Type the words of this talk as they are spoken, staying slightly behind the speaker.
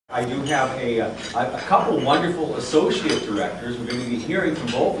I do have a couple wonderful associate directors. We're going to be hearing from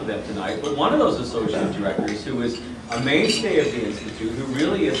both of them tonight. But one of those associate directors, who is a mainstay of the Institute, who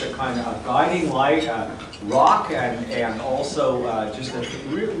really is a kind of a guiding light, rock, and also just a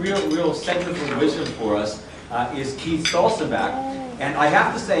real center for wisdom for us, is Keith Stolzenbach. And I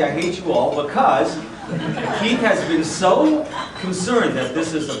have to say, I hate you all because Keith has been so concerned that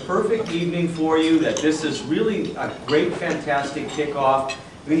this is a perfect evening for you, that this is really a great, fantastic kickoff.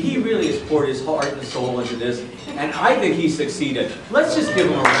 I mean, he really has poured his heart and soul into this, and I think he succeeded. Let's just give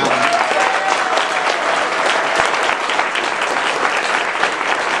him a round.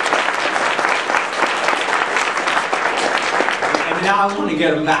 And now I want to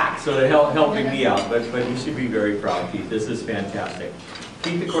get him back, so they're helping me out, but you should be very proud, Keith. This is fantastic.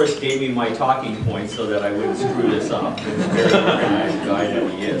 Keith, of course, gave me my talking points so that I wouldn't screw this up. He's a very nice guy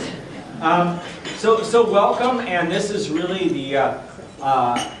that he is. So welcome, and this is really the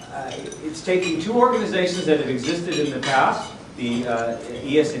it's taking two organizations that have existed in the past, the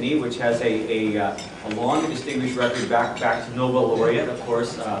ES&E, which has a long and distinguished record back to Nobel laureate, of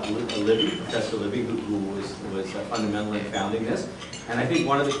course, Professor Libby, who was fundamental in founding this. And I think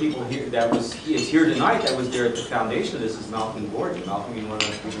one of the people here is here tonight that was there at the foundation of this is Malcolm Gordon. Malcolm, you want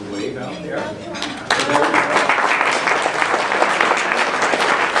to give a wave out there?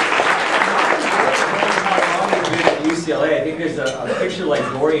 UCLA, I think there's a picture like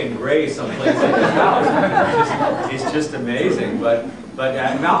Dorian Gray someplace in the house. It's just amazing. But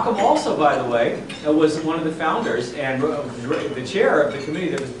Malcolm also, by the way, was one of the founders and the chair of the committee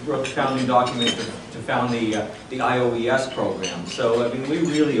that wrote the founding document to found the IOES program. So I mean, we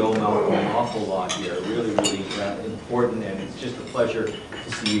really owe Malcolm an awful lot here. Really important, and it's just a pleasure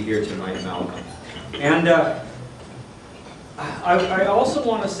to see you here tonight, Malcolm. And I also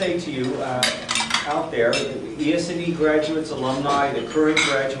want to say to you, out there, ES&E graduates, alumni, the current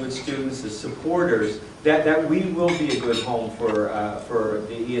graduate students, the supporters, that we will be a good home for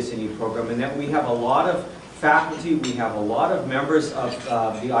the ES&E program, and that we have a lot of faculty, we have a lot of members of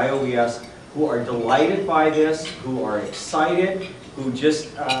the IOES who are delighted by this, who are excited, who just,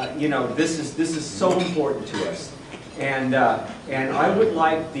 you know, this is so important to us. And I would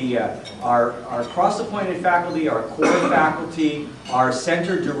like our cross-appointed faculty, our core faculty, our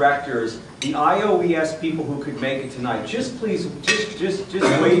center directors, the IOES people who could make it tonight, just please, just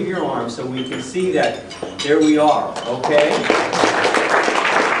wave your arms so we can see that there we are, okay?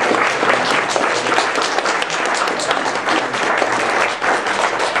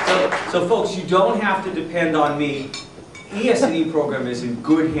 So folks, you don't have to depend on me. ES&E program is in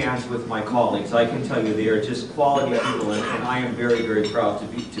good hands with my colleagues. I can tell you they are just quality people, and I am very, very proud to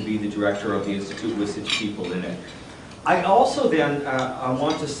be the director of the Institute with such people in it. I also then I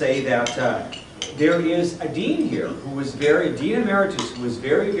want to say that there is a dean here who was Dean Emeritus, who was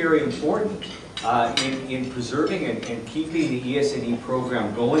very, very important in preserving and keeping the ES&E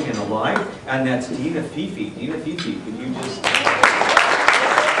program going and alive, and that's Dina Fifi. Dina Fifi, could you just...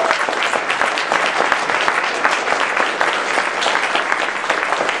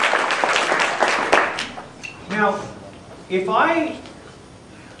 Now, if I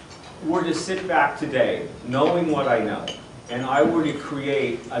were to sit back today, knowing what I know, and I were to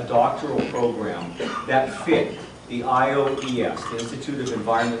create a doctoral program that fit the IOES, the Institute of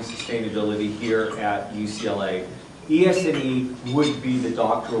Environment and Sustainability here at UCLA, ES&E would be the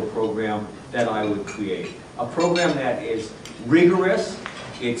doctoral program that I would create. A program that is rigorous,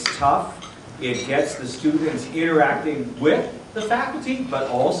 it's tough, it gets the students interacting with the faculty, but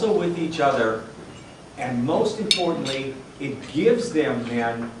also with each other. And most importantly, it gives them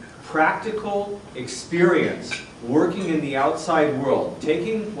then practical experience working in the outside world,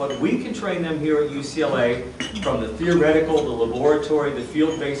 taking what we can train them here at UCLA from the theoretical, the laboratory, the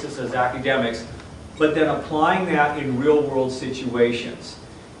field basis as academics, but then applying that in real world situations.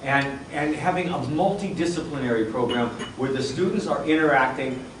 And having a multidisciplinary program where the students are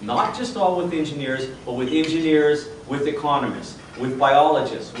interacting not just all with engineers, but with economists, with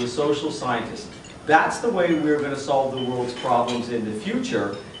biologists, with social scientists. That's the way we're going to solve the world's problems in the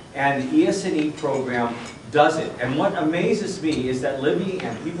future, and the ES&E program does it. And what amazes me is that Libby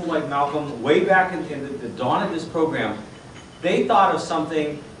and people like Malcolm, way back in the dawn of this program, they thought of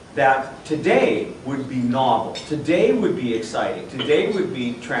something that today would be novel, today would be exciting, today would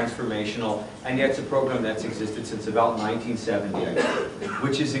be transformational, and yet it's a program that's existed since about 1970,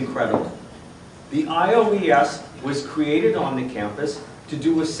 which is incredible. The IOES was created on the campus to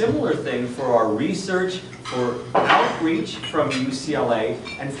do a similar thing for our research, for outreach from UCLA,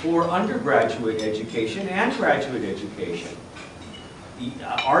 and for undergraduate education and graduate education.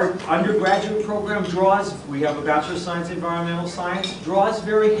 Our undergraduate program draws, we have a Bachelor of Science, Environmental Science, draws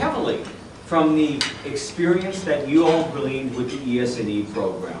very heavily from the experience that you all gleaned with the ES&E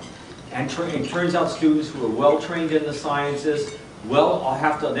program. And it turns out students who are well trained in the sciences, I'll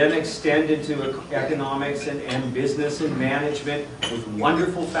have to then extend into economics and business and management with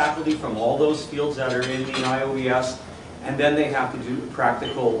wonderful faculty from all those fields that are in the IOES. And then they have to do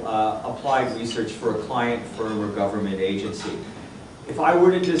practical applied research for a client firm or government agency. If I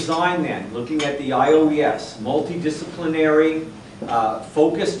were to design then, looking at the IOES, multidisciplinary,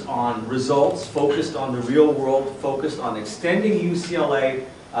 focused on results, focused on the real world, focused on extending UCLA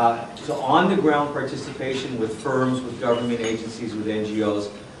to on-the-ground participation with firms, with government agencies, with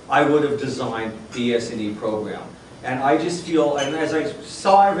NGOs, I would have designed the ES&E program. And I just feel, and as I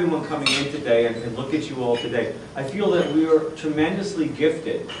saw everyone coming in today and look at you all today, I feel that we are tremendously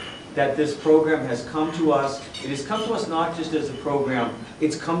gifted that this program has come to us. It has come to us not just as a program,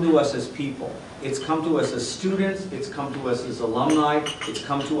 it's come to us as people. It's come to us as students, it's come to us as alumni, it's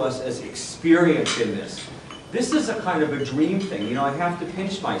come to us as experience in this. This is a kind of a dream thing. You know, I have to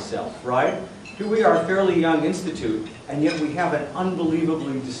pinch myself, right? Here we are, a fairly young institute, and yet we have an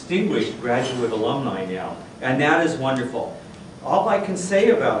unbelievably distinguished graduate alumni now. And that is wonderful. All I can say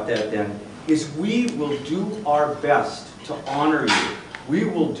about that then is we will do our best to honor you. We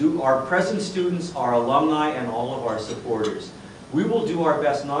will do, our present students, our alumni, and all of our supporters. We will do our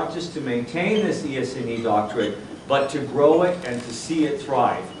best not just to maintain this ES&E doctorate, but to grow it and to see it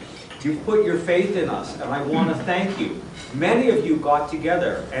thrive. You've put your faith in us, and I want to thank you. Many of you got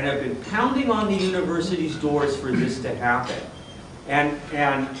together and have been pounding on the university's doors for this to happen. And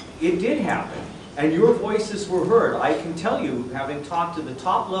it did happen. And your voices were heard. I can tell you, having talked to the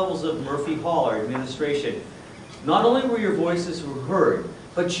top levels of Murphy Hall, our administration, not only were your voices heard,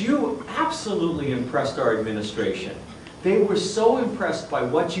 but you absolutely impressed our administration. They were so impressed by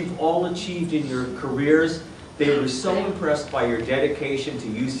what you've all achieved in your careers. They were so impressed by your dedication to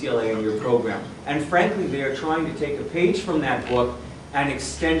UCLA and your program. And frankly, they are trying to take a page from that book and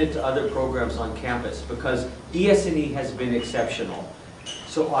extend it to other programs on campus because ES&E has been exceptional.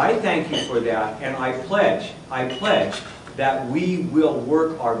 So I thank you for that, and I pledge that we will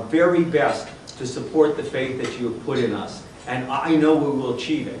work our very best to support the faith that you have put in us. And I know we will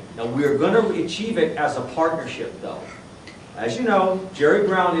achieve it. Now, we are going to achieve it as a partnership, though. As you know, Jerry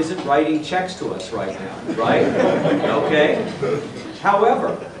Brown isn't writing checks to us right now, right? Okay?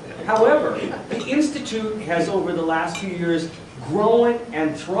 However, the Institute has, over the last few years, grown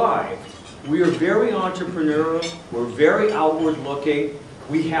and thrived. We are very entrepreneurial. We're very outward-looking.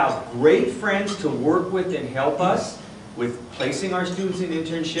 We have great friends to work with and help us with placing our students in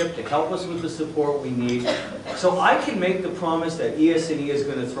internship, to help us with the support we need. So I can make the promise that ES&E is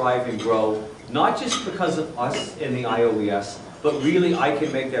going to thrive and grow, not just because of us in the IOES, but really I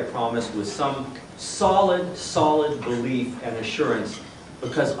can make that promise with some solid belief and assurance,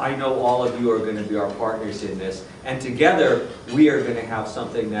 because I know all of you are going to be our partners in this. And together, we are going to have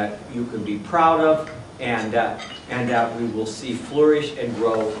something that you can be proud of, and that we will see flourish and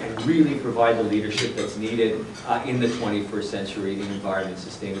grow and really provide the leadership that's needed in the 21st century in environment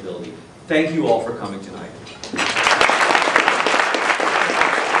sustainability. Thank you all for coming tonight.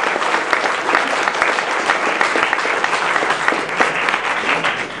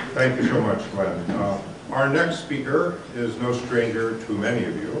 Thank you so much, Glenn. Our next speaker is no stranger to many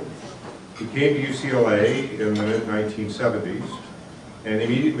of you. He came to UCLA in the mid-1970s and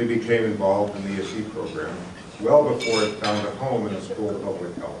immediately became involved in the ESE program, well before it found a home in the School of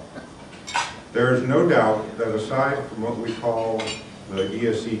Public Health. There is no doubt that aside from what we call the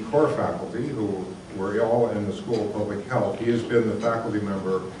ESE core faculty, who were all in the School of Public Health, he has been the faculty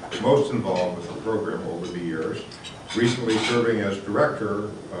member most involved with the program over the years, recently serving as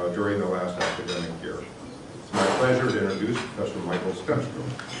director during the last academic year. It's my pleasure to introduce Professor Michael Stenstrom.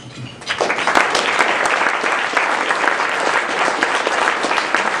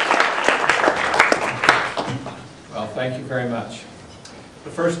 Well, thank you very much. The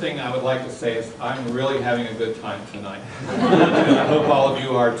first thing I would like to say is I'm really having a good time tonight. And I hope all of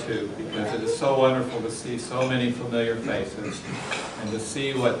you are too, because it is so wonderful to see so many familiar faces and to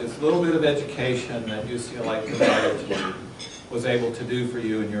see what this little bit of education that UCLA provided to you was able to do for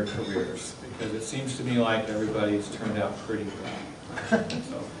you in your careers, because it seems to me like everybody's turned out pretty well.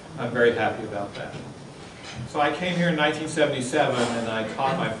 So I'm very happy about that. So I came here in 1977 and I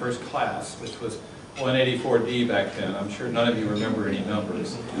taught my first class, which was 184D back then. I'm sure none of you remember any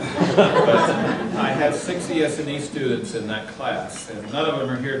numbers. But I had 6 ES&E students in that class, and none of them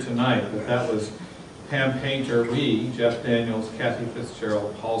are here tonight, but that was Pam Painter, me, Jeff Daniels, Kathy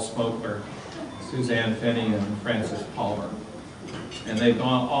Fitzgerald, Paul Smokler, Suzanne Finney, and Francis Palmer. And they've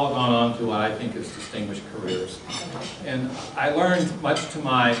all gone on to what I think is distinguished careers. And I learned, much to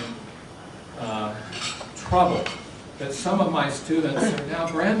my trouble, that some of my students are now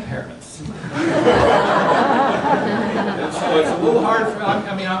grandparents. And so it's a little hard for,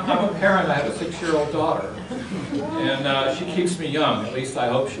 I mean, I'm a parent, I have a 6-year-old daughter. And she keeps me young, at least I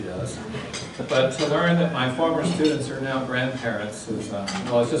hope she does. But to learn that my former students are now grandparents is,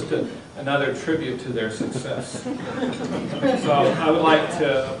 well, it's just another tribute to their success. So I would like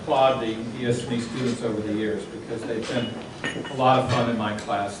to applaud the ES&E students over the years, because they've been a lot of fun in my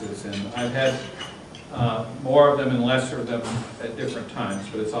classes, and I've had more of them and lesser of them at different times,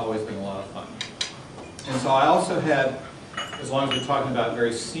 but it's always been a lot of fun. And so I also had, as long as we're talking about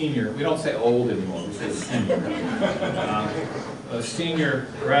very senior, we don't say old anymore, we say senior. Senior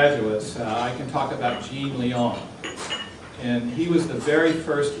graduates, I can talk about Gene Leon. And he was the very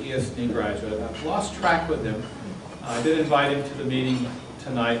first ES&E graduate. I've lost track with him. I did invite him to the meeting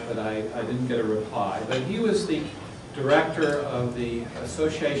tonight, but I didn't get a reply. But he was the director of the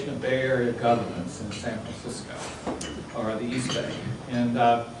Association of Bay Area Governments in San Francisco, or the East Bay. And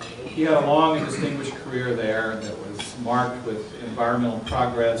he had a long and distinguished career there that was marked with environmental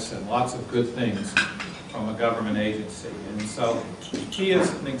progress and lots of good things from a government agency. And so he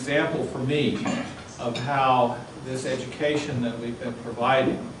is an example for me of how this education that we've been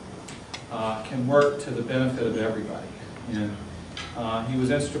providing can work to the benefit of everybody. And he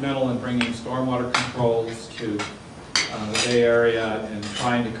was instrumental in bringing stormwater controls to the Bay Area and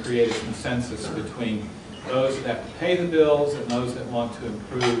trying to create a consensus between those that have to pay the bills and those that want to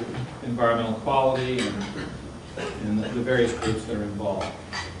improve environmental quality and the various groups that are involved.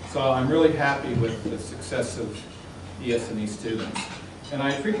 So I'm really happy with the success of ES&E students. And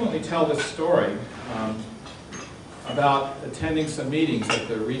I frequently tell this story about attending some meetings at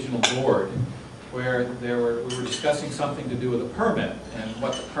the regional board where we were discussing something to do with a permit and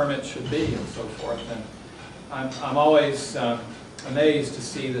what the permit should be and so forth. And I'm always amazed to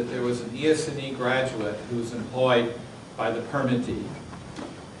see that there was an ES&E graduate who was employed by the permittee.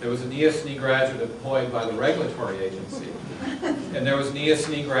 There was an ES&E graduate employed by the regulatory agency. And there was an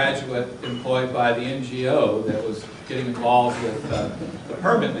ES&E graduate employed by the NGO that was getting involved with the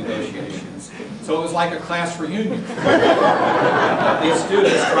permit negotiations. So it was like a class reunion. These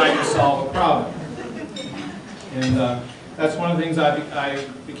students trying to solve a problem. And that's one of the things I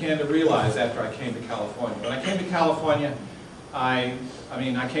began to realize after I came to California. When I came to California, I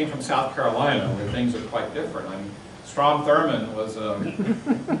came from South Carolina, where things are quite different. Strom Thurmond was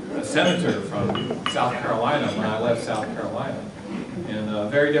a senator from South Carolina when I left South Carolina, in a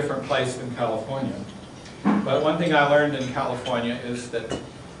very different place than California. But one thing I learned in California is that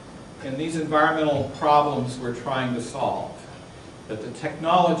in these environmental problems we're trying to solve, that the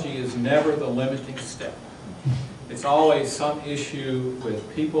technology is never the limiting step. It's always some issue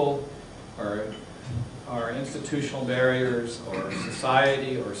with people or institutional barriers or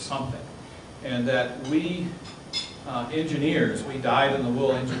society or something. And that we engineers, we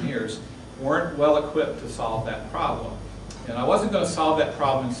dyed-in-the-wool engineers, weren't well equipped to solve that problem. And I wasn't going to solve that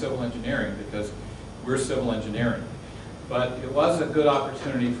problem in civil engineering because we're civil engineering. But it was a good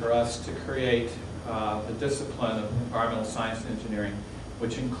opportunity for us to create the discipline of environmental science and engineering,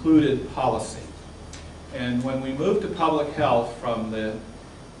 which included policy. And when we moved to public health from the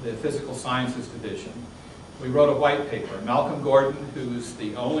physical sciences division, we wrote a white paper. Malcolm Gordon, who's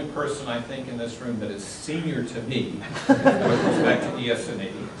the only person I think in this room that is senior to me with respect to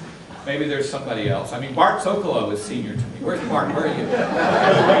ES&E. Maybe there's somebody else. Bart Sokolow is senior to me. Where's Bart? Where are you?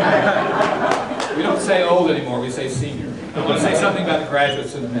 We don't say old anymore, we say senior. I want to say something about the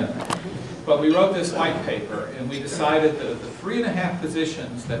graduates in a minute. But we wrote this white paper, and we decided that of the 3.5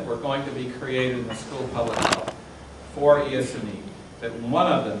 positions that were going to be created in the School of Public Health for ES&E, that one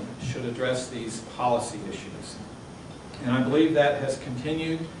of them should address these policy issues. And I believe that has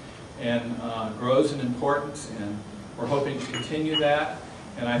continued and grows in importance, and we're hoping to continue that.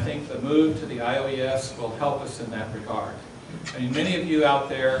 And I think the move to the IOES will help us in that regard. Many of you out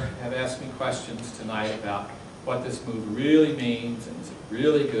there have asked me questions tonight about what this move really means, and is it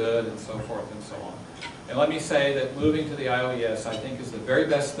really good, and so forth and so on. And let me say that moving to the IOES, I think, is the very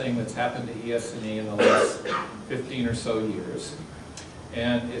best thing that's happened to ES&E in the last 15 or so years.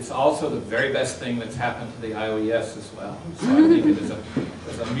 And it's also the very best thing that's happened to the IOES as well. So I think it is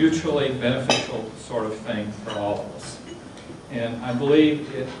a mutually beneficial sort of thing for all of us. And I believe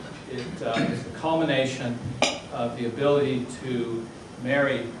it is the culmination of the ability to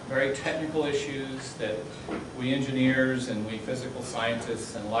marry very technical issues that we engineers and we physical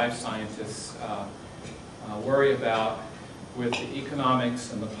scientists and life scientists worry about with the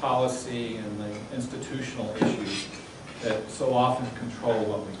economics and the policy and the institutional issues that so often control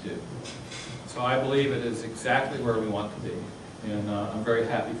what we do. So I believe it is exactly where we want to be, and I'm very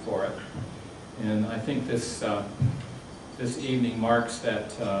happy for it. And I think this evening marks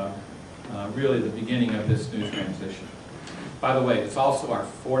that really the beginning of this new transition. By the way, it's also our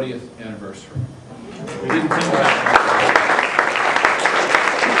 40th anniversary. We didn't think about it.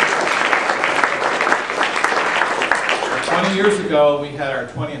 20 years ago, we had our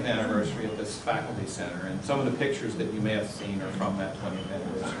 20th anniversary at this faculty center, and some of the pictures that you may have seen are from that 20th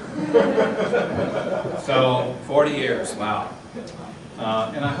anniversary. So, 40 years, wow.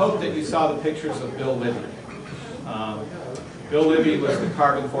 And I hope that you saw the pictures of Bill Libby. Bill Libby was the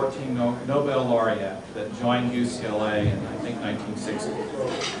carbon-14 Nobel laureate that joined UCLA in, I think, 1960,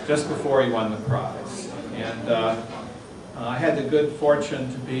 just before he won the prize. And I had the good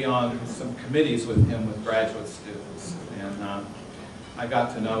fortune to be on some committees with him with graduate students, and I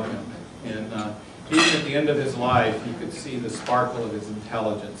got to know him. And even at the end of his life, you could see the sparkle of his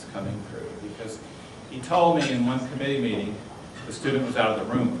intelligence coming through, because he told me in one committee meeting, the student was out of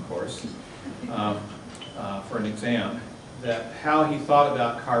the room, of course, for an exam, that how he thought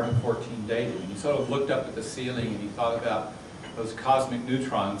about carbon-14 dating. He sort of looked up at the ceiling and he thought about those cosmic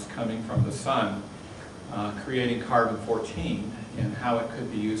neutrons coming from the sun, creating carbon-14, and how it could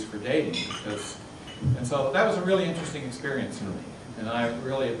be used for dating. And so that was a really interesting experience for me, and I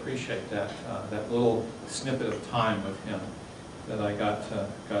really appreciate that little snippet of time with him that I got to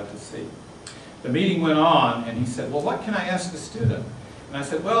see. The meeting went on, and he said, well, what can I ask the student? And I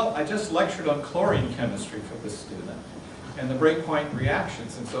said, well, I just lectured on chlorine chemistry for the student, and the breakpoint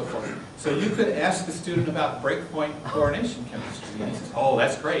reactions and so forth. So you could ask the student about breakpoint chlorination chemistry. And he says, oh,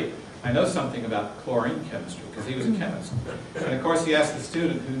 that's great. I know something about chlorine chemistry, because he was a chemist. And of course he asked the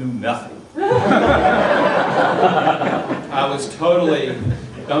student who knew nothing. I was totally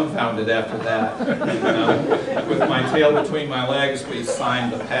dumbfounded after that. With my tail between my legs, we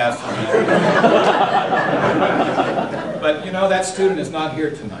signed the pass on that. But you know, that student is not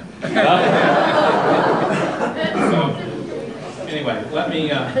here tonight. So, anyway, let me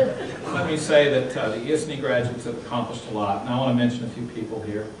say that the ISNI graduates have accomplished a lot, and I want to mention a few people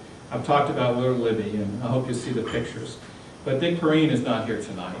here. I've talked about Will Libby, and I hope you see the pictures. But Dick Perrine is not here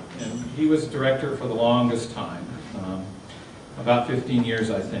tonight, and he was director for the longest time, about 15 years,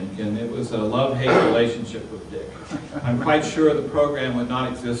 I think, and it was a love-hate relationship with Dick. I'm quite sure the program would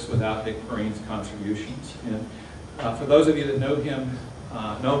not exist without Dick Perrine's contributions. And for those of you that know him,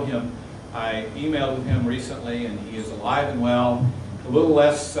 I emailed with him recently, and he is alive and well, a little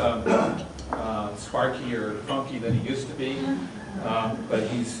less sparky or funky than he used to be, but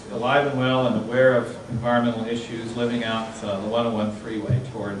he's alive and well and aware of environmental issues, living out the 101 freeway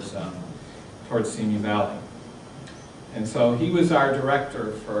towards Simi Valley. And so he was our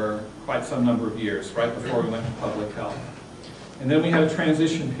director for quite some number of years, right before we went to public health. And then we had a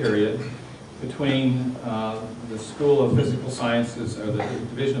transition period between the School of Physical Sciences, or the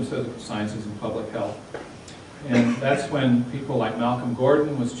Division of Physical Sciences and Public Health. And that's when people like Malcolm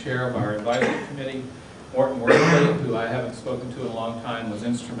Gordon was chair of our advisory committee. Morton Worthley, who I haven't spoken to in a long time, was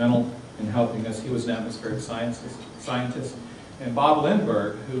instrumental in helping us. He was an atmospheric scientist. And Bob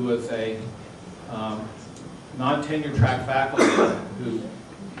Lindbergh, who was a non-tenure track faculty, who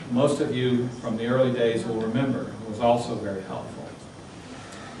most of you from the early days will remember, was also very helpful.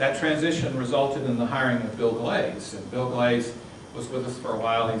 That transition resulted in the hiring of Bill Glaze. And Bill Glaze was with us for a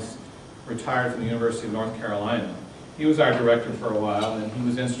while. He's retired from the University of North Carolina. He was our director for a while, and he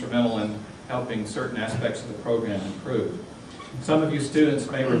was instrumental in helping certain aspects of the program improve. Some of you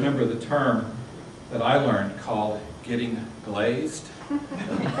students may remember the term that I learned called getting glazed.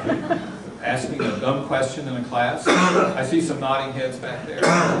 Asking a dumb question in a class. I see some nodding heads back there.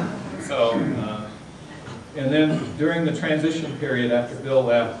 So, and then during the transition period after Bill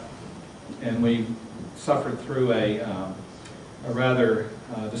left, and we suffered through a rather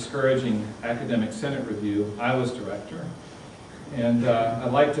discouraging academic senate review, I was director. And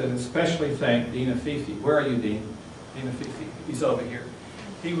I'd like to especially thank Dean Afifi. Where are you, Dean? Dean Afifi, he's over here.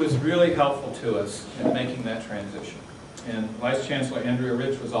 He was really helpful to us in making that transition. And Vice Chancellor Andrea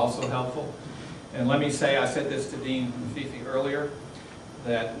Rich was also helpful. And let me say, I said this to Dean Afifi earlier,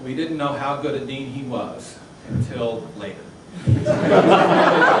 that we didn't know how good a dean he was until later.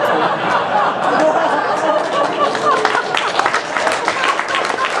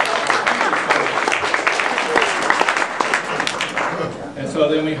 And so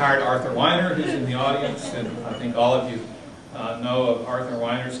then we hired Arthur Weiner, who's in the audience, and I think all of you know of Arthur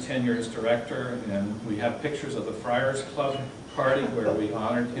Weiner's tenure as director, and we have pictures of the Friars Club party where we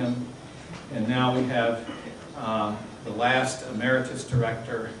honored him. And now we have the last emeritus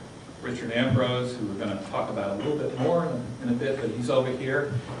director, Richard Ambrose, who we're going to talk about a little bit more in a bit, but he's over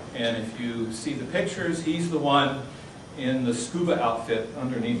here. And if you see the pictures, he's the one in the scuba outfit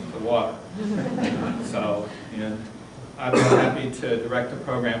underneath the water. So, and I've been happy to direct the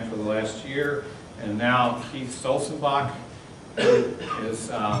program for the last year. And now Keith Stolzenbach is,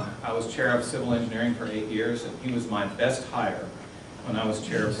 I was chair of civil engineering for 8 years, and he was my best hire when I was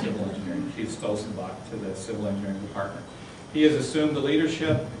chair of civil engineering, Keith Stolzenbach, to the civil engineering department. He has assumed the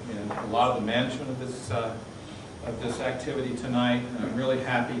leadership in a lot of the management of this activity tonight, and I'm really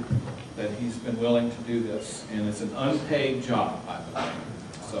happy that he's been willing to do this. And it's an unpaid job, by the way,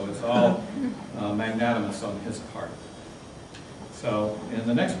 so it's all magnanimous on his part. So, and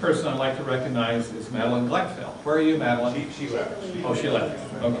the next person I'd like to recognize is Madeline Gleckfeld. Where are you, Madeline? She left. Oh, she left.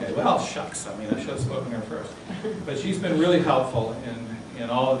 Okay, well, shucks. I mean, I should have spoken to her first. But she's been really helpful in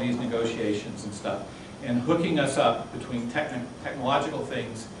all of these negotiations and stuff, and hooking us up between technological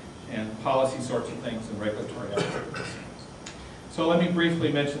things and policy sorts of things and regulatory activities. So let me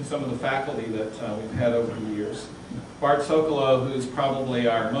briefly mention some of the faculty that we've had over the years. Bart Sokolow, who's probably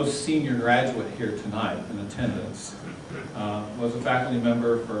our most senior graduate here tonight in attendance, was a faculty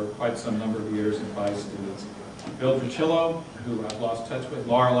member for quite some number of years and advised students. Bill Dricillo, who I've lost touch with,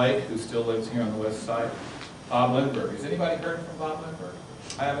 Laura Lake, who still lives here on the west side, Bob Lindbergh. Has anybody heard from Bob Lindbergh?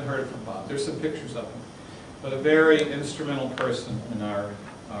 I haven't heard from Bob. There's some pictures of him. But a very instrumental person in our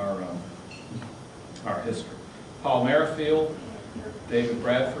history. Paul Merrifield, David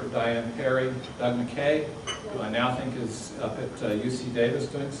Bradford, Diane Perry, Doug McKay, who I now think is up at UC Davis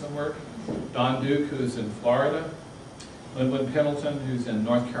doing some work, Don Duke, who's in Florida, Linwood Pendleton, who's in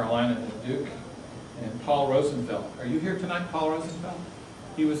North Carolina at Duke, and Paul Rosenfeld. Are you here tonight, Paul Rosenfeld?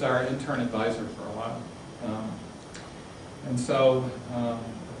 He was our intern advisor for a while. And so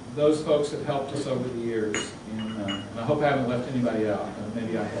those folks have helped us over the years, and I hope I haven't left anybody out.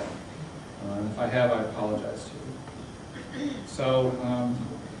 Maybe I have. And if I have, I apologize to you. So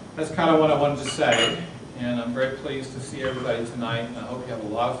that's kind of what I wanted to say, and I'm very pleased to see everybody tonight, and I hope you have a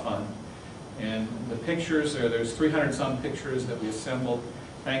lot of fun. And the pictures, there's 300-some pictures that we assembled.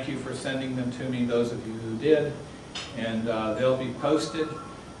 Thank you for sending them to me, those of you who did. And they'll be posted.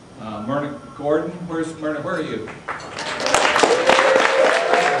 Myrna Gordon, where's Myrna? Where are you?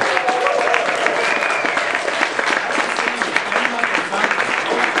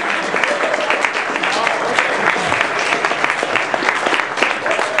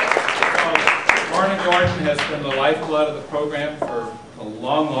 Myrna Gordon has been the lifeblood of the program for a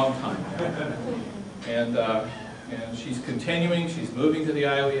long, long time now. And she's continuing, she's moving to the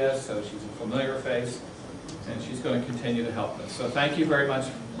IOES, so she's a familiar face, and she's going to continue to help us. So thank you very much,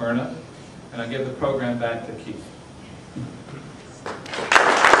 Myrna, and I give the program back to Keith.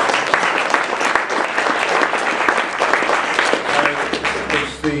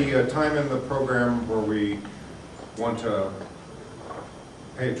 It's the time in the program where we want to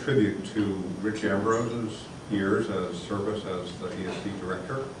pay a tribute to Rich Ambrose's years as service as the ESD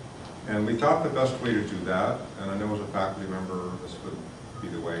director. And we thought the best way to do that, and I know as a faculty member this would be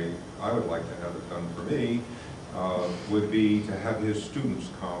the way I would like to have it done for me, would be to have his students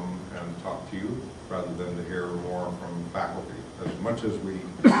come and talk to you rather than to hear more from faculty. As much as we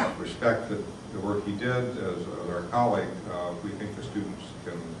respect the work he did as our colleague, we think the students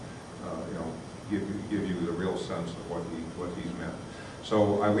can give you the real sense of what he's meant.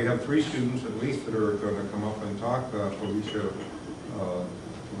 So we have 3 students at least that are going to come up and talk.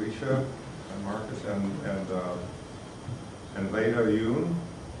 Felicia and Marcus and Veda Yoon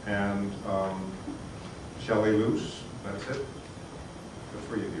and Shelley Luce. That's it? The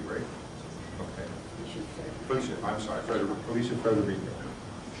 3 of you, right? Okay. Felicia, I'm sorry, Felicia Frederico.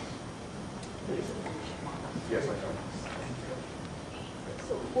 Yes, I know.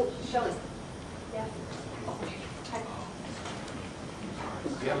 So, Shelley. Yeah. Hi.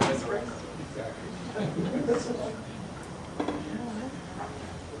 Yeah, that's right. Exactly.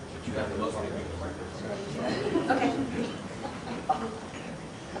 Okay.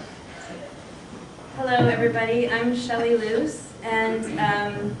 Hello, everybody. I'm Shelley Luce, and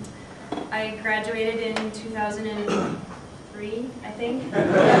I graduated in 2003, I think.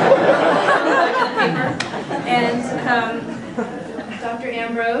 And Dr.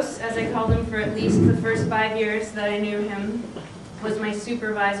 Ambrose, as I called him for at least the first 5 years that I knew him, was my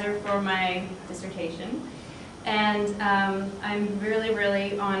supervisor for my dissertation. And I'm really,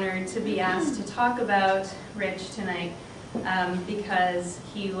 really honored to be asked to talk about Rich tonight because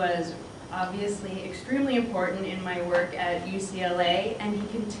he was obviously extremely important in my work at UCLA, and he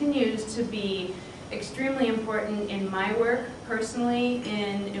continues to be extremely important in my work personally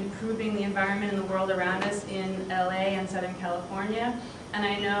in improving the environment and the world around us in LA and Southern California. and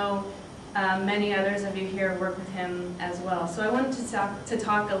I know many others of you here work with him as well. So I wanted to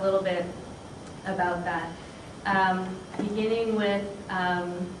talk a little bit about that. Beginning with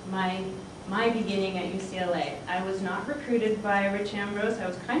my beginning at UCLA. I was not recruited by Rich Ambrose. I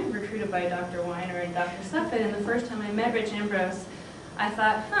was kind of recruited by Dr. Weiner and Dr. Suffet, and the first time I met Rich Ambrose, I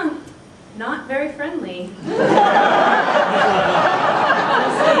thought, not very friendly. Honestly,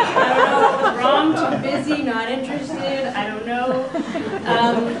 I don't know what was wrong, too busy, not interested, I don't know.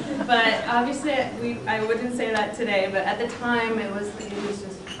 But obviously, I wouldn't say that today, but at the time, it was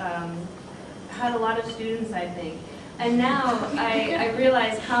just, had a lot of students, I think. And now I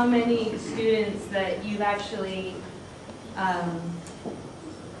realize how many students that you've actually,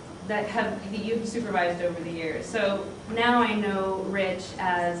 that you've supervised over the years. So now I know Rich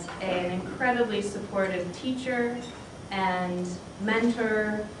as an incredibly supportive teacher and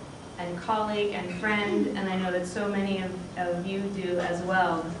mentor and colleague and friend, and I know that so many of you do as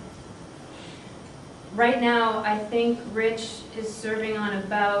well. Right now, I think Rich is serving on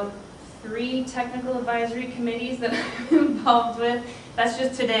about 3 technical advisory committees that I'm involved with. That's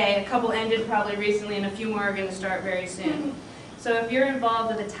just today. A couple ended probably recently, and a few more are going to start very soon. So if you're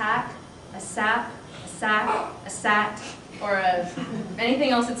involved with a TAC, a SAP, a SAC, a SAT, or anything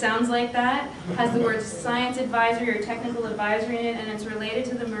else that sounds like that, has the word science advisory or technical advisory in it, and it's related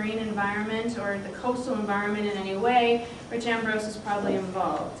to the marine environment or the coastal environment in any way, Rich Ambrose is probably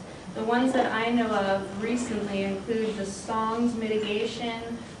involved. The ones that I know of recently include the songs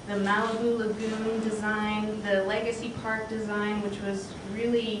mitigation, the Malibu Lagoon design, the Legacy Park design, which was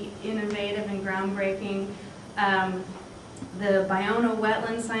really innovative and groundbreaking, the Biono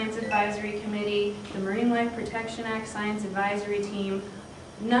Wetland Science Advisory Committee, the Marine Life Protection Act Science Advisory Team.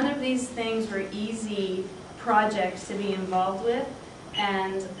 None of these things were easy projects to be involved with,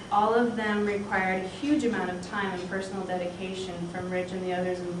 and all of them required a huge amount of time and personal dedication from Rich and the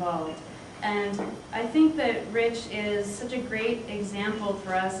others involved. And I think that Rich is such a great example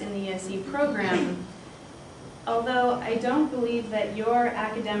for us in the ESE program. Although I don't believe that your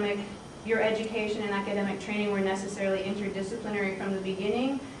education and academic training were necessarily interdisciplinary from the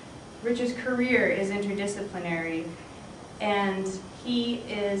beginning, Rich's career is interdisciplinary. And he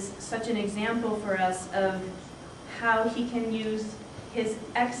is such an example for us of how he can use his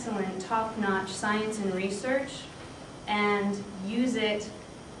excellent, top-notch science and research and use it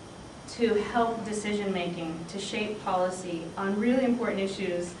to help decision-making, to shape policy on really important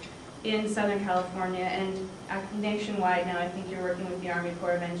issues in Southern California and nationwide now. I think you're working with the Army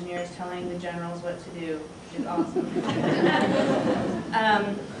Corps of Engineers telling the generals what to do, which is awesome.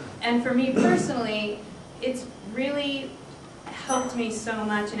 And for me personally, it's really helped me so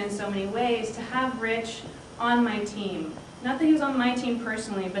much and in so many ways to have Rich on my team. Not that he was on my team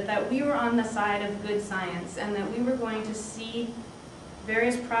personally, but that we were on the side of good science and that we were going to see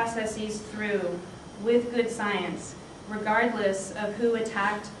various processes through with good science, regardless of who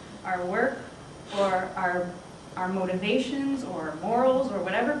attacked our work or our motivations or morals or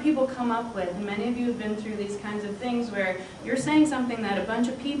whatever people come up with. And many of you have been through these kinds of things where you're saying something that a bunch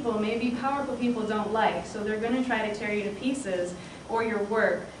of people, maybe powerful people, don't like, so they're going to try to tear you to pieces or your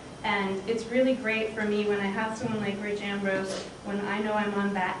work. And it's really great for me when I have someone like Rich Ambrose, when I know I'm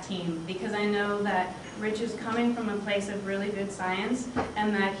on that team, because I know that Rich is coming from a place of really good science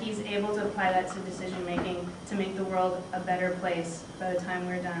and that he's able to apply that to decision making to make the world a better place by the time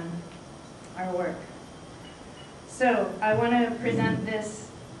we're done our work. So I want to present this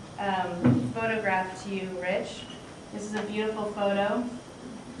photograph to you, Rich. This is a beautiful photo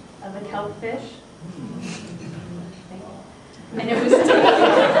of a kelpfish. And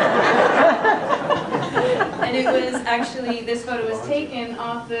it was actually, this photo was taken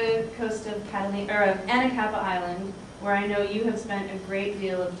off the coast of Anacapa Island, where I know you have spent a great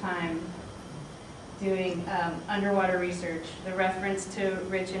deal of time doing underwater research. The reference to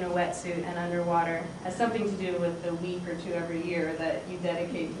Rich in a wetsuit and underwater has something to do with the week or two every year that you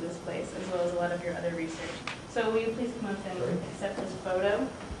dedicate to this place, as well as a lot of your other research. So will you please come up and accept this photo?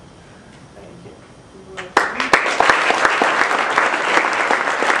 Thank you.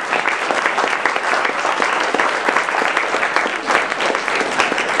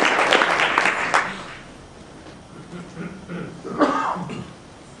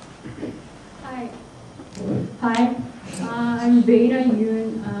 Hi, I'm Beta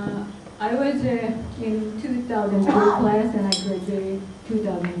Yun. I was in 2002 class and I graduated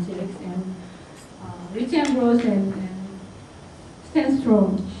 2006. And Rich Ambrose and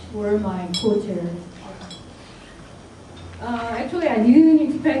Stenstrom were my co-chairs. Actually, I didn't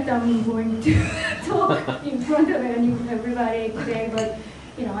expect I'm going to talk in front of everybody today, but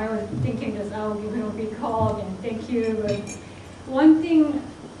I was thinking just I'll give him a big hug and thank you. But one thing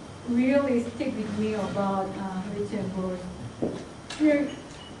really stick with me about Rich Ambrose.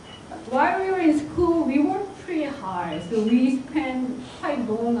 While we were in school, we worked pretty hard. So we spent quite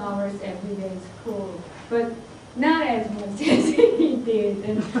long hours every day in school, but not as much as he did.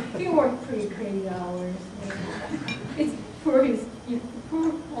 And he worked pretty crazy hours. It's for his,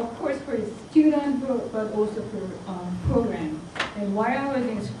 of course, for his students, but also for programs. And while I was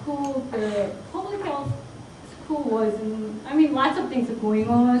in school, the public health school wasn't, I mean, lots of things are going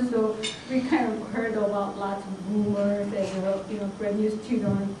on, so we kind of heard about lots of rumors as a, brand new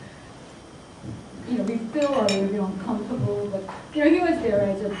student. We feel a little bit uncomfortable, but, he was there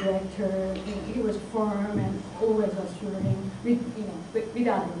as a director. He was firm and always assuring with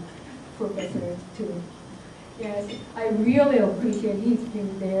other professors too. Yes, I really appreciate he's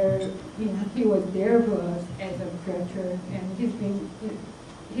been there, he was there for us as a director, and he's been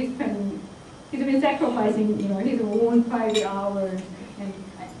sacrificing, his own private hours, and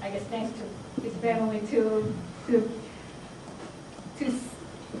I guess thanks to his family too,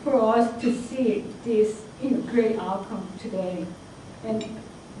 for us to see this great outcome today. And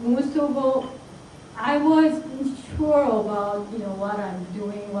most of all, I wasn't sure about what I'm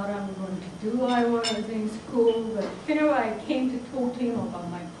doing, what I'm going to do while I was in school, but whenever I came to talk to him about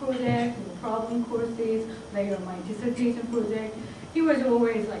my project, the problem courses, later my dissertation project, he was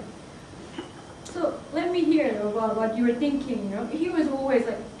always like, so let me hear about what you were thinking. He was always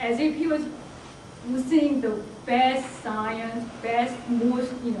like, as if he was listening the best science,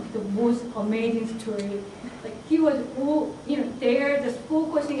 the most amazing story. Like he was all, there, just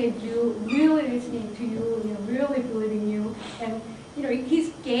focusing at you, really listening to you, really believing you, and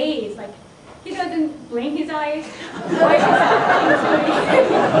his gaze, like he doesn't blink his eyes.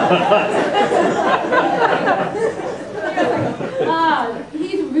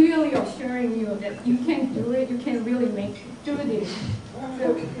 He's really assuring you that you can do it, you can really do this.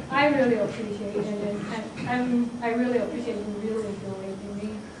 So I really appreciate it, and I really appreciate you really believing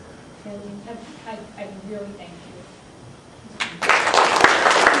me, and I really thank you.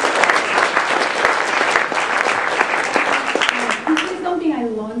 This is something I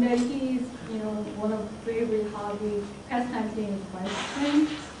learned, that he's, one of favorite hobby pastimes in his lifetime.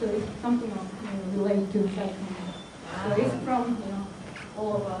 So it's something I relate to. So it's from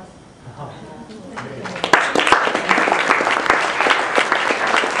all of us.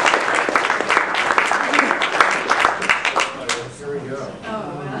 Here we go.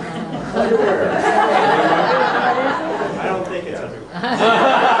 I don't think it's everywhere.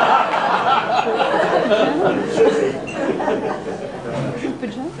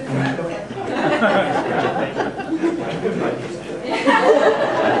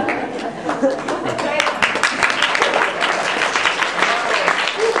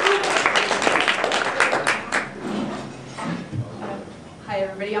 Hi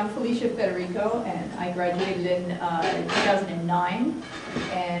everybody, I'm Felicia Federico, and I graduated in 2009,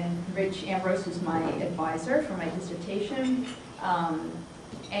 and Rich Ambrose was my advisor for my dissertation.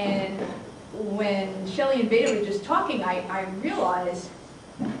 And when Shelley and Beta were just talking, I realized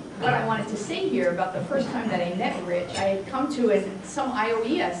what I wanted to say here about the first time that I met Rich. I had come to some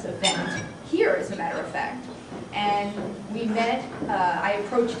IOES event here, as a matter of fact, and we met. I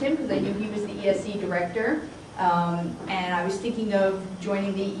approached him because I knew he was the ESE director, and I was thinking of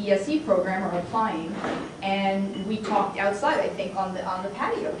joining the ESE program or applying, and we talked outside, I think, on the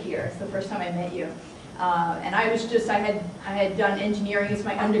patio here. It's the first time I met you. And I had done engineering as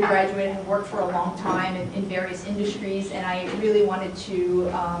my undergraduate. I had worked for a long time in various industries, and I really wanted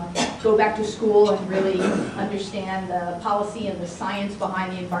to go back to school and really understand the policy and the science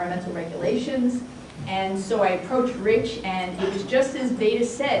behind the environmental regulations. And so I approached Rich, and it was just as Beta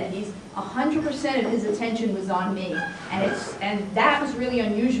said. He's 100% of his attention was on me, and that was really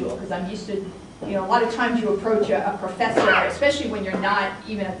unusual, because I'm used to, a lot of times you approach a professor, especially when you're not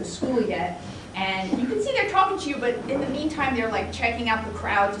even at the school yet, and you can see they're talking to you, but in the meantime, they're like checking out the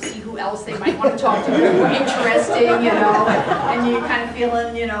crowd to see who else they might want to talk to. They're more interesting, and you're kind of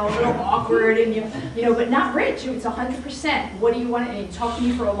feeling, a little awkward, and but not Rich. It's 100%. What do you want? And he talked to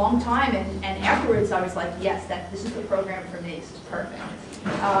me for a long time, and afterwards, I was like, yes, this is the program for me. This is perfect.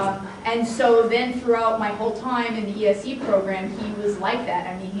 And so then throughout my whole time in the ESE program, he was like that.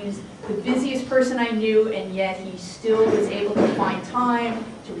 I mean, he was the busiest person I knew, and yet he still was able to find time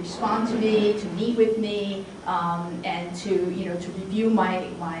to respond to me, to meet with me, and to review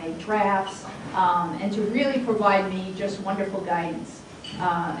my drafts, and to really provide me just wonderful guidance.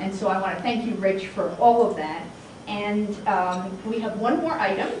 And so I want to thank you, Rich, for all of that. And we have one more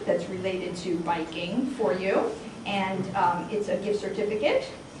item that's related to biking for you, and it's a gift certificate.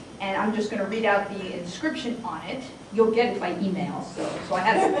 and I'm just going to read out the inscription on it. You'll get it by email, so I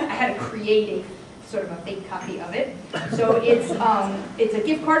had to create a sort of a fake copy of it. So it's a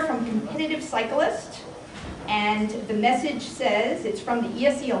gift card from Competitive Cyclist, and the message says, it's from the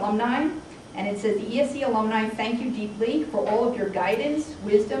ESC alumni, and it says, the ESC alumni thank you deeply for all of your guidance,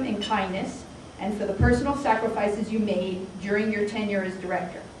 wisdom, and kindness, and for the personal sacrifices you made during your tenure as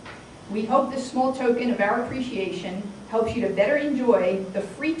director. We hope this small token of our appreciation helps you to better enjoy the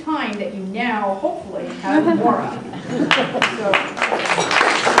free time that you now hopefully have more of.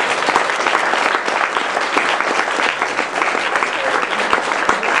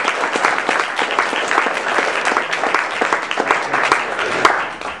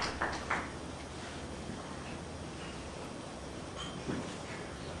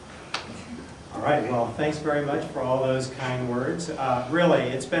 All right, well, thanks very much for all those kind words. Really,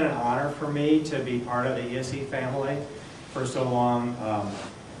 it's been an honor for me to be part of the ESC family for so long.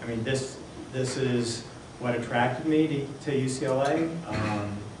 I mean, this is what attracted me to UCLA.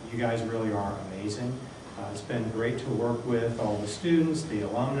 You guys really are amazing. It's been great to work with all the students, the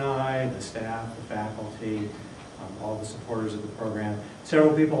alumni, the staff, the faculty, all the supporters of the program.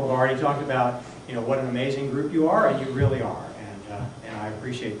 Several people have already talked about, you know, what an amazing group you are, and you really are. And I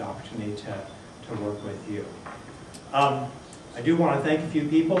appreciate the opportunity to work with you. I do want to thank a few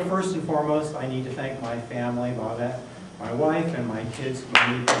people. First and foremost, I need to thank my family, Bobette, my wife, and my kids,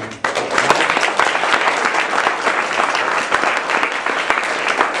 Monique and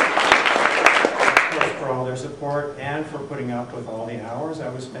for all their support and for putting up with all the hours I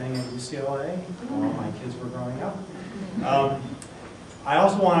was spending at UCLA while my kids were growing up. I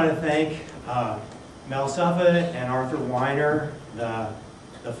also wanted to thank Mel Suffet and Arthur Weiner,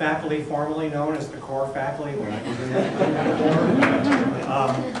 the faculty formerly known as the core faculty when I was in that.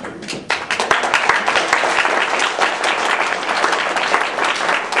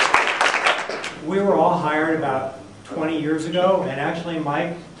 We were all hired about 20 years ago, and actually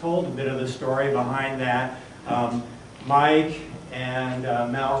Mike told a bit of the story behind that. Mike and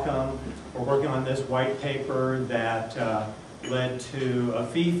Malcolm were working on this white paper that led to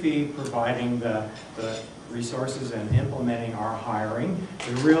Afifi providing the resources and implementing our hiring.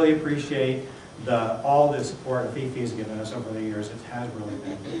 We really appreciate all the support Afifi has given us over the years. It has really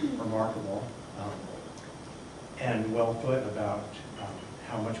been remarkable and well put about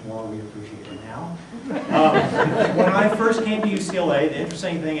how much more we appreciate it now. When I first came to UCLA, the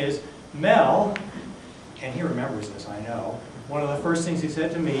interesting thing is Mel, and he remembers this, I know, one of the first things he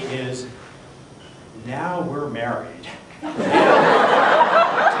said to me is, "Now we're married." Those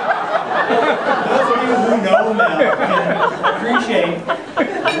of you who know Mel can appreciate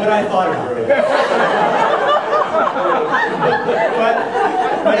what I thought about it.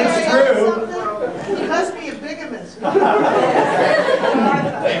 But it's true. He must be a bigamist.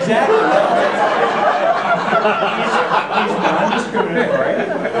 Exactly. He's non-discriminatory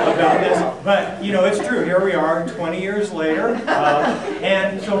about this. But, you know, it's true. Here we are 20 years later.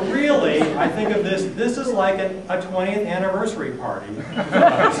 And so really, I think of this is like a 20th anniversary party.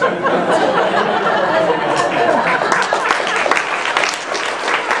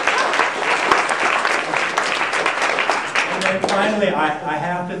 And then finally, I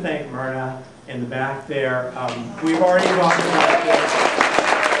have to thank Myrna in the back there. We've already talked about this.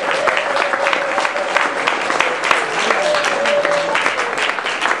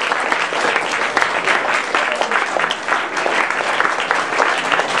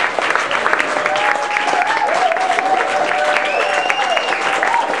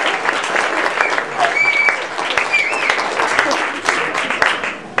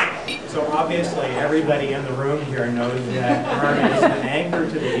 Obviously, everybody in the room here knows that Myrna is an anchor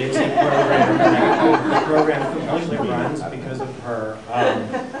to the ESC program. The program completely runs because of her.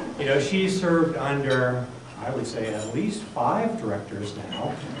 You know, she's served under, I would say, at least 5 directors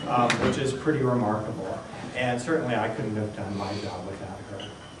now, which is pretty remarkable. And certainly, I couldn't have done my job without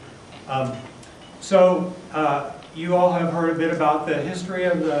her. You all have heard a bit about the history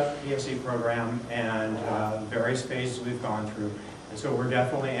of the ESC program and various phases we've gone through. And so we're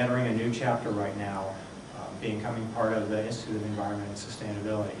definitely entering a new chapter right now, becoming part of the Institute of Environment and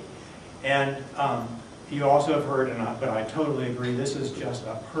Sustainability. And you also have heard, but I totally agree, this is just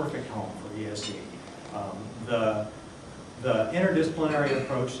a perfect home for ESC. The interdisciplinary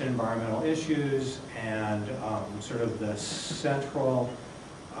approach to environmental issues and sort of the central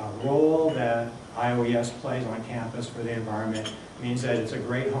role that IOES plays on campus for the environment means that it's a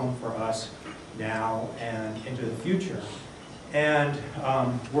great home for us now and into the future. And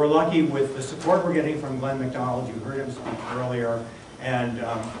we're lucky with the support we're getting from Glenn McDonald. You heard him speak earlier. And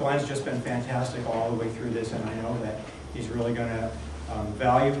Glenn's just been fantastic all the way through this, and I know that he's really going to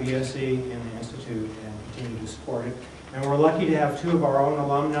value ESE in the Institute and continue to support it. And we're lucky to have two of our own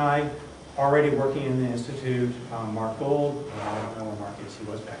alumni already working in the Institute, Mark Gold, I don't know where Mark is, he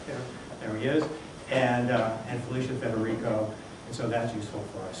was back there, there he is, and Felicia Federico, and so that's useful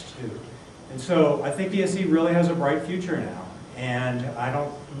for us too. And so I think ESE really has a bright future now, and I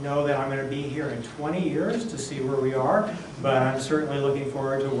don't know that I'm going to be here in 20 years to see where we are, but I'm certainly looking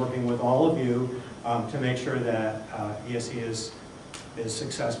forward to working with all of you to make sure that ESE is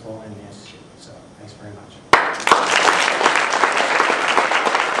successful in the Institute. So thanks very much.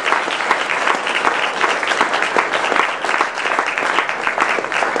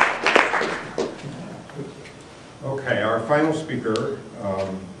 Okay, our final speaker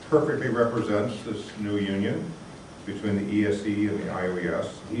perfectly represents this new union between the ESE and the IOES.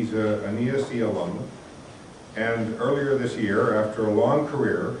 He's an ESE alum, and earlier this year, after a long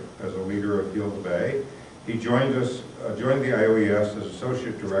career as a leader of Field Bay, he joined the IOES as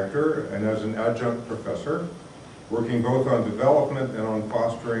Associate Director and as an adjunct professor, working both on development and on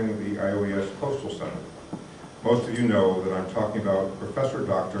fostering the IOES Coastal Center. Most of you know that I'm talking about Professor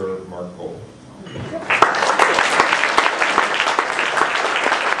Dr. Mark Gold.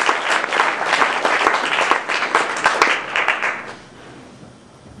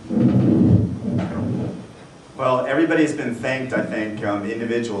 Well, everybody's been thanked, I think,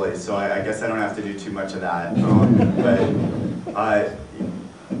 individually, so I guess I don't have to do too much of that. But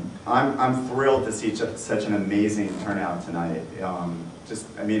I'm thrilled to see such an amazing turnout tonight.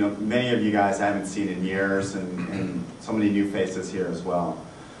 I mean, many of you guys I haven't seen in years, and so many new faces here as well.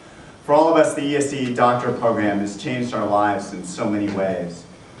 For all of us, the ESE Doctorate program has changed our lives in so many ways.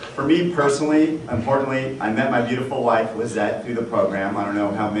 For me personally, importantly, I met my beautiful wife, Lizette, through the program. I don't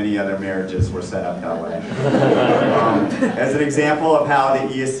know how many other marriages were set up that way. As an example of how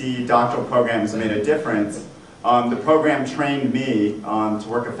the ESE Doctoral program has made a difference, the program trained me to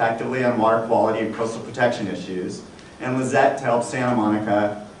work effectively on water quality and coastal protection issues, and Lizette to help Santa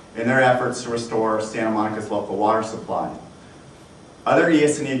Monica in their efforts to restore Santa Monica's local water supply. Other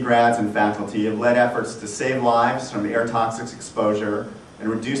ESE grads and faculty have led efforts to save lives from air toxics exposure and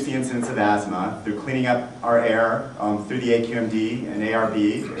reduce the incidence of asthma through cleaning up our air through the AQMD and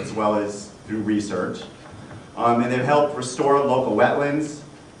ARB, as well as through research. And they've helped restore local wetlands,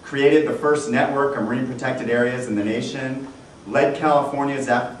 created the first network of marine protected areas in the nation, led California's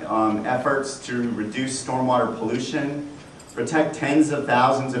efforts to reduce stormwater pollution, protect tens of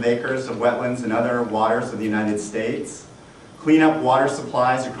thousands of acres of wetlands and other waters of the United States, clean up water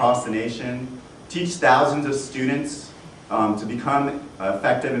supplies across the nation, teach thousands of students to become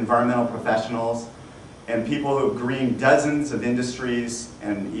effective environmental professionals, and people who have greened dozens of industries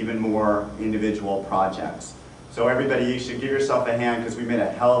and even more individual projects. So everybody, you should give yourself a hand because we've made a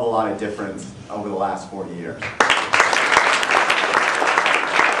hell of a lot of difference over the last 40 years.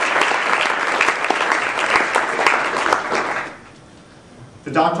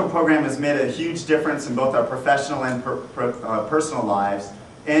 The doctoral program has made a huge difference in both our professional and personal lives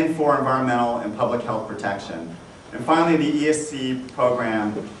and for environmental and public health protection. And finally, the ESE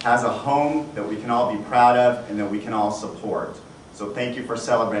program has a home that we can all be proud of and that we can all support. So thank you for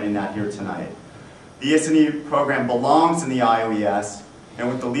celebrating that here tonight. The ESE program belongs in the IOES, and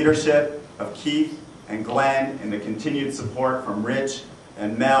with the leadership of Keith and Glenn and the continued support from Rich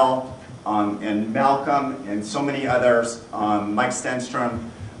and Mel and Malcolm and so many others, Mike Stenstrom,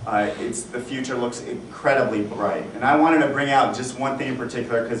 the future looks incredibly bright. And I wanted to bring out just one thing in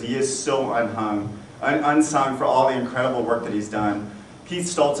particular because he is so unsung for all the incredible work that he's done. Keith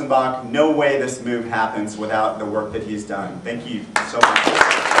Stolzenbach, no way this move happens without the work that he's done. Thank you so much.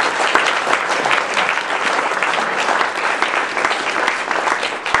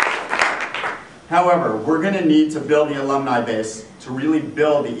 However, we're going to need to build the alumni base to really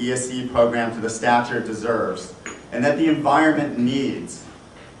build the ESE program to the stature it deserves and that the environment needs.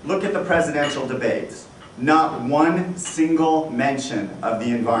 Look at the presidential debates. Not one single mention of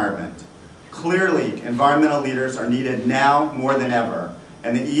the environment. Clearly, environmental leaders are needed now more than ever,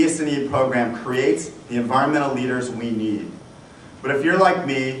 and the ESE program creates the environmental leaders we need. But if you're like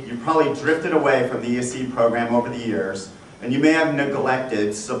me, you've probably drifted away from the ESE program over the years, and you may have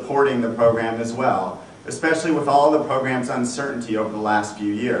neglected supporting the program as well, especially with all the program's uncertainty over the last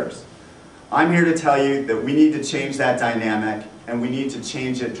few years. I'm here to tell you that we need to change that dynamic, and we need to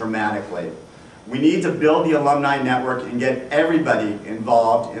change it dramatically. We need to build the alumni network and get everybody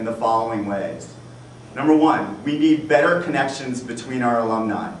involved in the following ways. Number one, we need better connections between our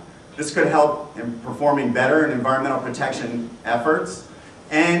alumni. This could help in performing better in environmental protection efforts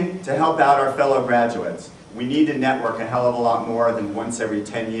and to help out our fellow graduates. We need to network a hell of a lot more than once every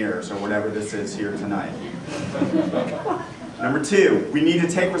 10 years or whatever this is here tonight. Number 2, we need to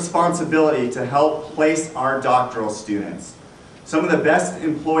take responsibility to help place our doctoral students. Some of the best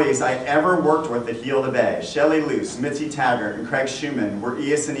employees I ever worked with at Heal the Bay, Shelley Luce, Mitzi Taggart, and Craig Schumann, were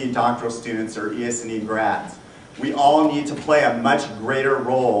ES&E doctoral students or ES&E grads. We all need to play a much greater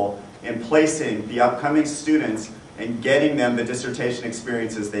role in placing the upcoming students and getting them the dissertation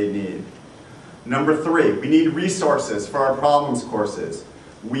experiences they need. Number 3, we need resources for our problems courses.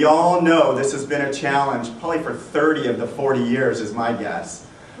 We all know this has been a challenge probably for 30 of the 40 years is my guess.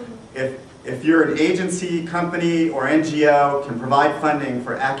 If you're an agency, company, or NGO can provide funding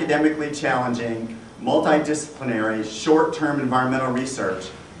for academically challenging, multidisciplinary, short-term environmental research,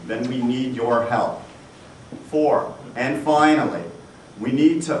 then we need your help. 4, and finally, we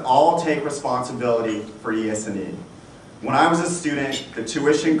need to all take responsibility for ES&E. When I was a student, the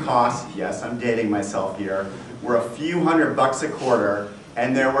tuition costs, yes, I'm dating myself here, were a few $100 a quarter,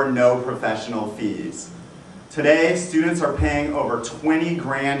 and there were no professional fees. Today, students are paying over 20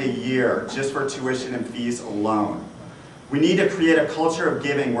 grand a year just for tuition and fees alone. We need to create a culture of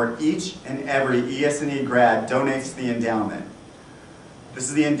giving where each and every ES&E grad donates to the endowment. This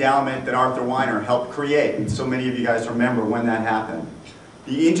is the endowment that Arthur Weiner helped create, and so many of you guys remember when that happened.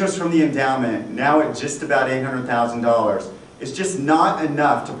 The interest from the endowment, now at just about $800,000, is just not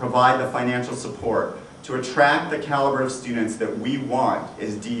enough to provide the financial support to attract the caliber of students that we want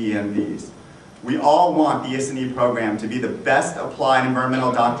as DEMVs. We all want the ES&E program to be the best applied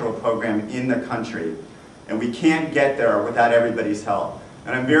environmental doctoral program in the country, and we can't get there without everybody's help.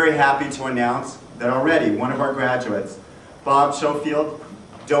 And I'm very happy to announce that already one of our graduates, Bob Schofield,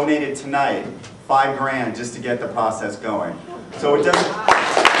 donated tonight $5 grand just to get the process going. So it doesn't.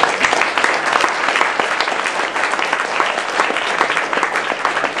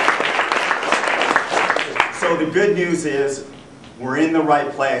 So the good news is we're in the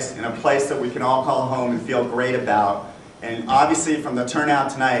right place, in a place that we can all call home and feel great about. And obviously from the turnout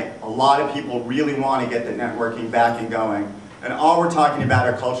tonight, a lot of people really want to get the networking back and going. And all we're talking about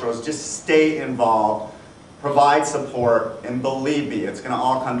at Cultural is just stay involved, provide support, and believe me, it's going to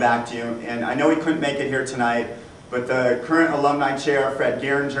all come back to you. And I know he couldn't make it here tonight, but the current alumni chair, Fred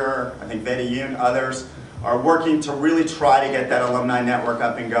Geringer, I think Veda Yoon, others, are working to really try to get that alumni network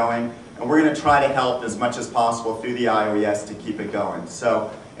up and going. And we're going to try to help as much as possible through the IOES to keep it going. So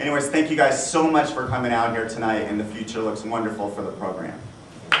anyways, thank you guys so much for coming out here tonight, and the future looks wonderful for the program.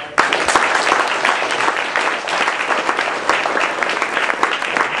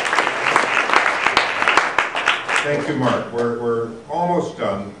 Thank you, Mark. We're almost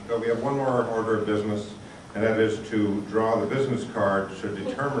done, but we have one more order of business, and that is to draw the business card to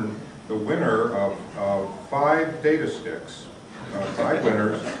determine the winner of 5 data sticks. 5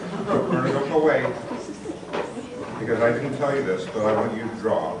 winners. Don't go away, because I didn't tell you this, but I want you to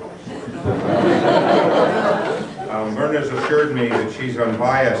draw. Myrna has assured me that she's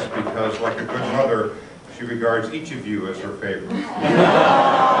unbiased because, like a good mother, she regards each of you as her favorite.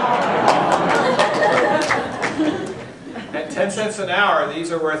 At 10 cents an hour,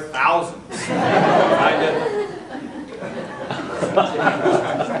 these are worth thousands. I did.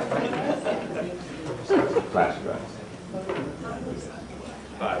 Flashbacks.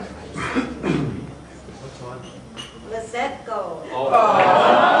 5. Let go.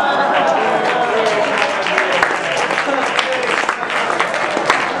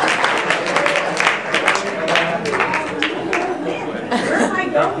 Where am I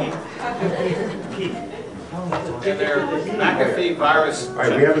going? And their McAfee virus. All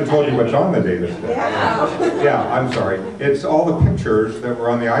right, we haven't told you what's on the data stick. Yeah. Yeah, I'm sorry. It's all the pictures that were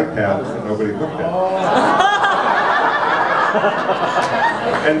on the iPads that nobody looked at.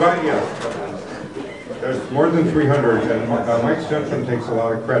 And there's more than 300, and Mike Simpson takes a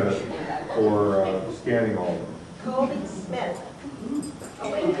lot of credit for scanning all of them. Colby Smith.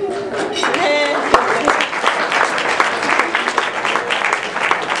 Oh, wait.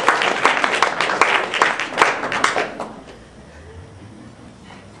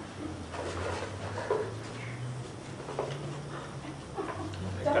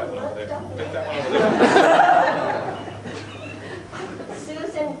 Don't look, don't look.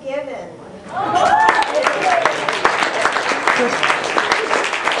 Susan Gibbon.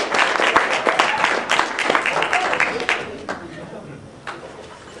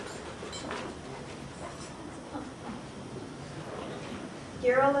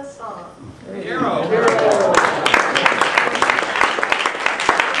 Giro Lasson.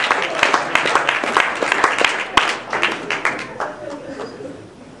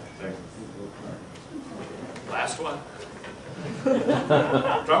 Last one.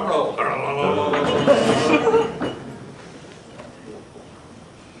 Drum roll.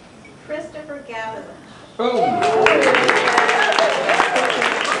 Christopher Gavin. Boom.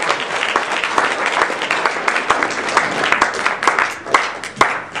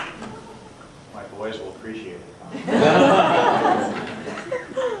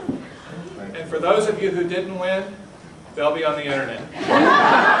 didn't win, they'll be on the internet.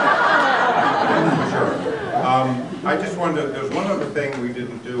 Sure. I just wanted to, there's one other thing we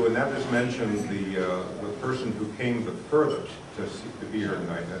didn't do, and that is mention the person who came the furthest to be here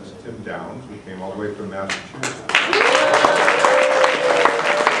tonight. That's Tim Downs, who came all the way from Massachusetts.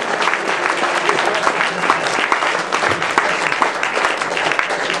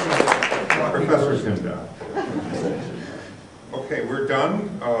 Professor Tim Downs. Okay, we're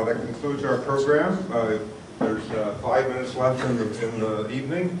done. That concludes our program. There's 5 minutes left in the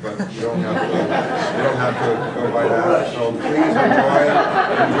evening, but you don't have to go by that. So please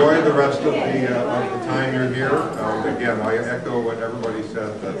enjoy the rest of the time you're here. Again, I echo what everybody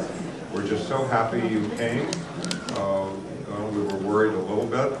said, that we're just so happy you came. We were worried a little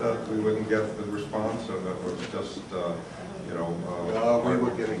bit that we wouldn't get the response, and that was just we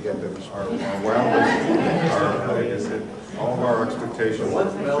were going to get the response. All of our expectations.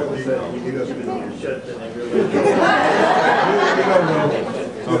 Once Mel said you need us to shut, then I realized.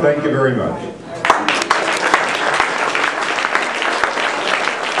 So thank you very much.